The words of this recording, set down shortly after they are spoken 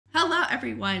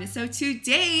everyone. So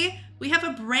today we have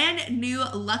a brand new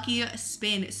lucky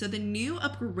spin. So the new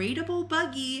upgradable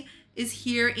buggy is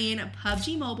here in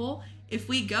Pubg Mobile. If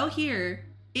we go here,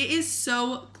 it is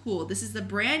so cool. This is the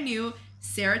brand new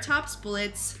Ceratops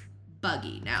Blitz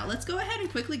buggy. Now let's go ahead and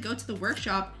quickly go to the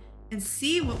workshop and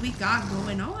see what we got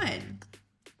going on.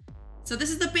 So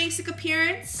this is the basic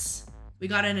appearance. We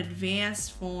got an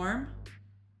advanced form,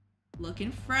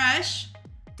 looking fresh.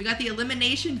 We got the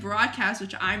elimination broadcast,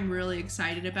 which I'm really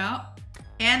excited about.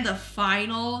 And the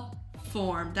final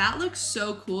form. That looks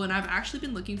so cool, and I've actually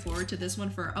been looking forward to this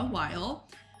one for a while.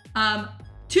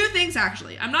 Two things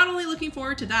actually. I'm not only looking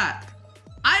forward to that.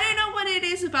 I don't know what it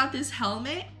is about this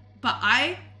helmet, but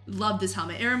I love this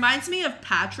helmet. It reminds me of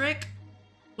Patrick,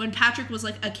 when Patrick was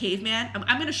like a caveman.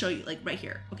 I'm gonna show you like right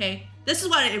here, okay? This is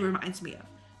what it reminds me of.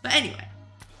 But anyway,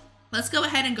 let's go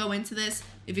ahead and go into this.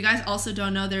 If you guys also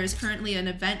don't know, there is currently an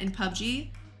event in Pubg.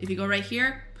 If you go right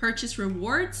here, purchase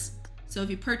rewards. So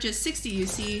if you purchase 60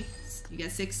 UC, you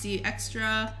get 60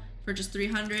 extra. Purchase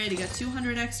 300, you get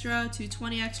 200 extra,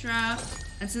 220 extra.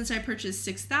 And since I purchased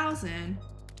 6,000,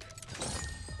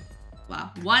 wow,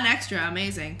 1 extra,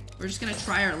 amazing. We're just gonna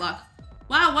try our luck.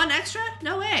 Wow, 1 extra?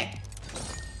 No way.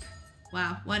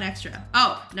 Wow, 1 extra.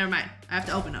 Oh, never mind. I have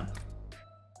to open them.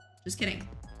 Just kidding.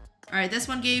 All right, this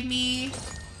one gave me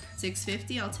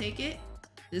 650, I'll take it.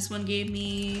 This one gave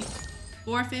me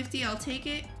 450, I'll take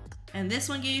it. And this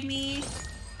one gave me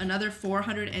another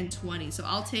 420. So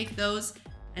I'll take those.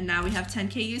 And now we have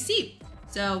 10K UC.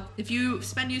 So if you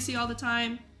spend UC all the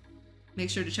time, make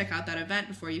sure to check out that event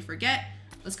before you forget.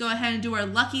 Let's go ahead and do our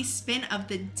lucky spin of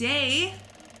the day.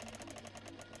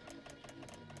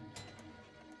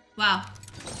 Wow.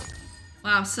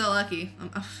 Wow, I'm so lucky.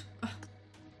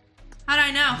 How do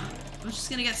I know? I was just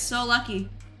gonna get so lucky.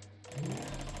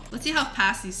 Let's see how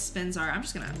fast these spins are. I'm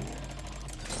just gonna...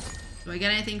 Do I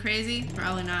get anything crazy?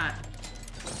 Probably not.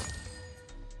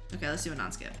 Okay, let's do a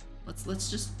non-skip. Let's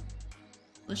just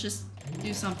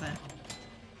do something.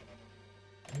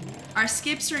 Are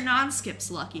skips or non-skips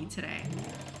lucky today?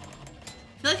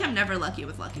 I feel like I'm never lucky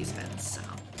with lucky spins, so.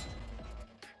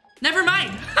 Never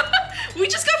mind. We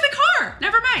just got the car.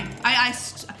 Never mind.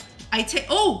 I take,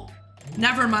 oh,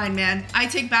 never mind, man. I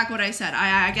take back what I said.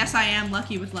 I guess I am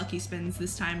lucky with lucky spins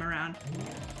this time around.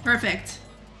 Perfect.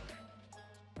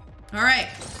 All right,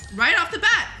 right off the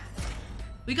bat,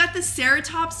 we got the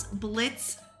Ceratops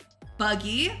Blitz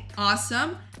buggy.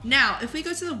 Awesome. Now, if we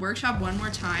go to the workshop one more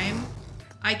time,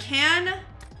 I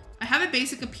have a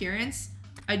basic appearance.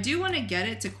 I do want to get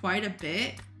it to quite a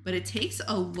bit, but it takes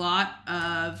a lot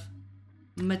of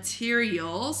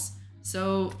materials.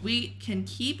 So we can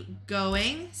keep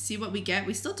going, see what we get.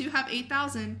 We still do have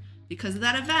 8,000 because of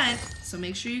that event. So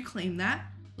make sure you claim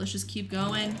that. Let's just keep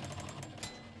going.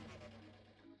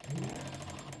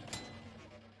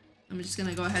 I'm just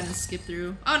gonna go ahead and skip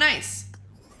through. Oh, nice.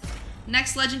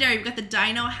 Next legendary, we've got the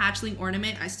Dino Hatchling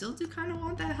Ornament. I still do kind of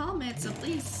want that helmet, so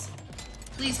please,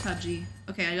 please Pubg.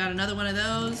 Okay, I got another one of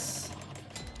those.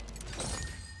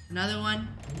 Another one.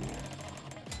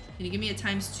 Can you give me a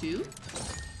 ×2?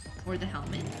 Or the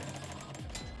helmet?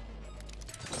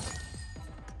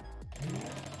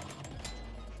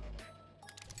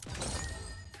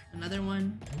 Another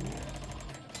one.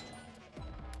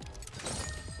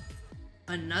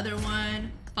 Another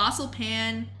one. Fossil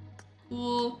pan.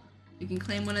 Cool. We can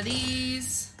claim one of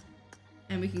these.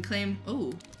 And we can claim...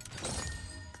 Oh.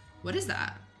 What is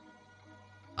that?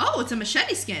 Oh, it's a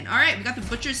machete skin. All right, we got the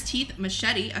Butcher's Teeth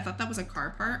machete. I thought that was a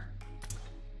car part.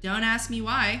 Don't ask me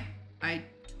why. I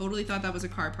totally thought that was a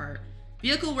car part.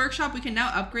 Vehicle Workshop, we can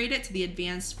now upgrade it to the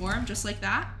advanced form, just like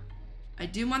that. I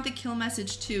do want the kill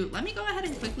message too. Let me go ahead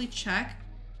and quickly check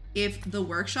if the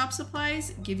workshop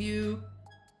supplies give you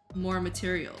more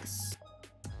materials.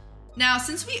 Now,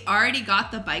 since we already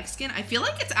got the bike skin, I feel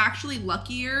like it's actually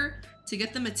luckier to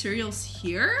get the materials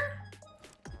here.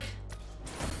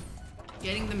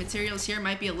 Getting the materials here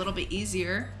might be a little bit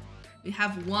easier. We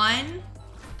have 1,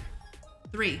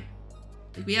 3.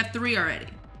 Like, we have 3 already.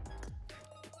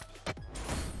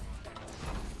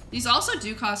 These also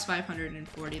do cost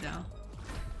 540 though.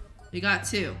 We got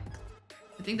 2.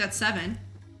 I think that's 7.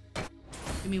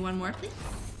 Give me 1 more, please.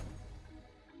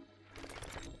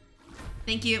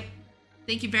 Thank you.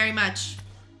 Thank you very much.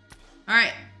 All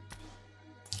right.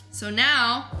 So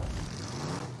now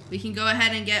we can go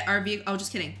ahead and get our vehicle. Oh,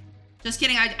 just kidding. Just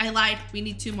kidding. I lied. We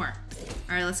need 2 more.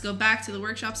 All right, let's go back to the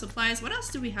workshop supplies. What else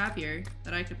do we have here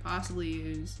that I could possibly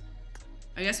use?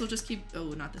 I guess we'll just keep... Oh,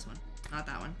 not this one. Not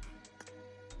that one.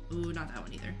 Ooh, not that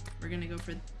one either. We're gonna go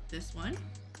for this one.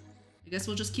 I guess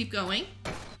we'll just keep going.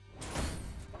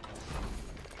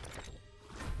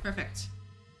 Perfect.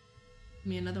 Give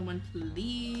me another one,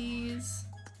 please.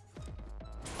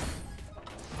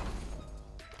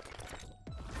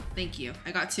 Thank you.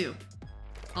 I got 2.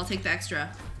 I'll take the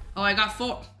extra. Oh, I got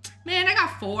 4. Man, I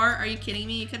got 4. Are you kidding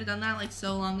me? You could have done that like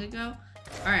so long ago.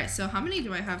 All right, so how many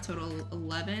do I have total?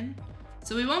 11.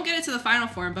 So we won't get it to the final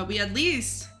form, but we at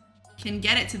least can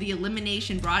get it to the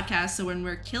elimination broadcast. So when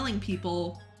we're killing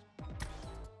people,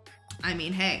 I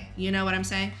mean, hey, you know what I'm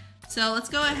saying? So let's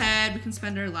go ahead. We can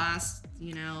spend our last,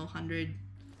 you know, 100,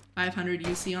 500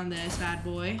 UC on this bad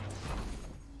boy.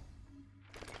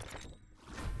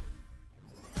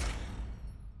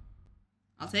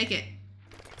 I'll take it.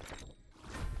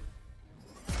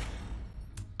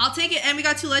 I'll take it, and we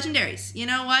got 2 legendaries. You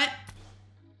know what?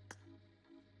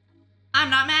 I'm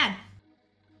not mad.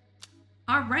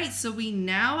 All right, so we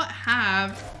now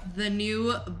have the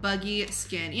new buggy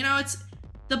skin. You know,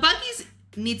 the buggies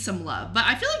need some love, but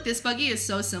I feel like this buggy is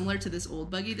so similar to this old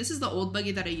buggy. This is the old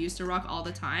buggy that I used to rock all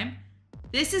the time.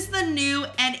 This is the new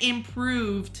and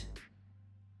improved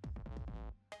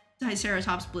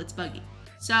Ceratops Blitz buggy.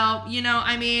 So, you know,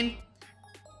 I mean,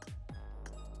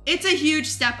 it's a huge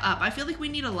step up. I feel like we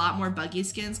need a lot more buggy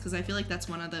skins because I feel like that's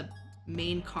one of the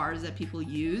main cars that people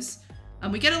use.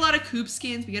 We get a lot of coupe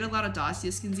skins, we get a lot of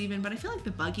Dacia skins even, but I feel like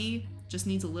the buggy just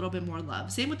needs a little bit more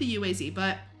love. Same with the UAZ,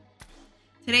 but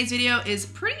today's video is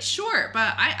pretty short,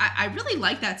 but I really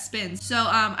like that spin. So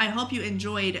I hope you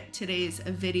enjoyed today's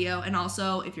video. And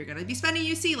also, if you're gonna be spending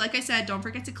UC, like I said, don't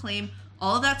forget to claim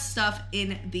all of that stuff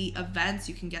in the events.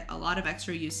 You can get a lot of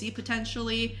extra UC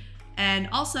potentially. And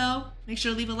also, make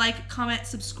sure to leave a like, comment,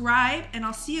 subscribe, and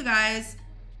I'll see you guys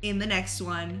in the next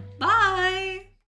one. Bye!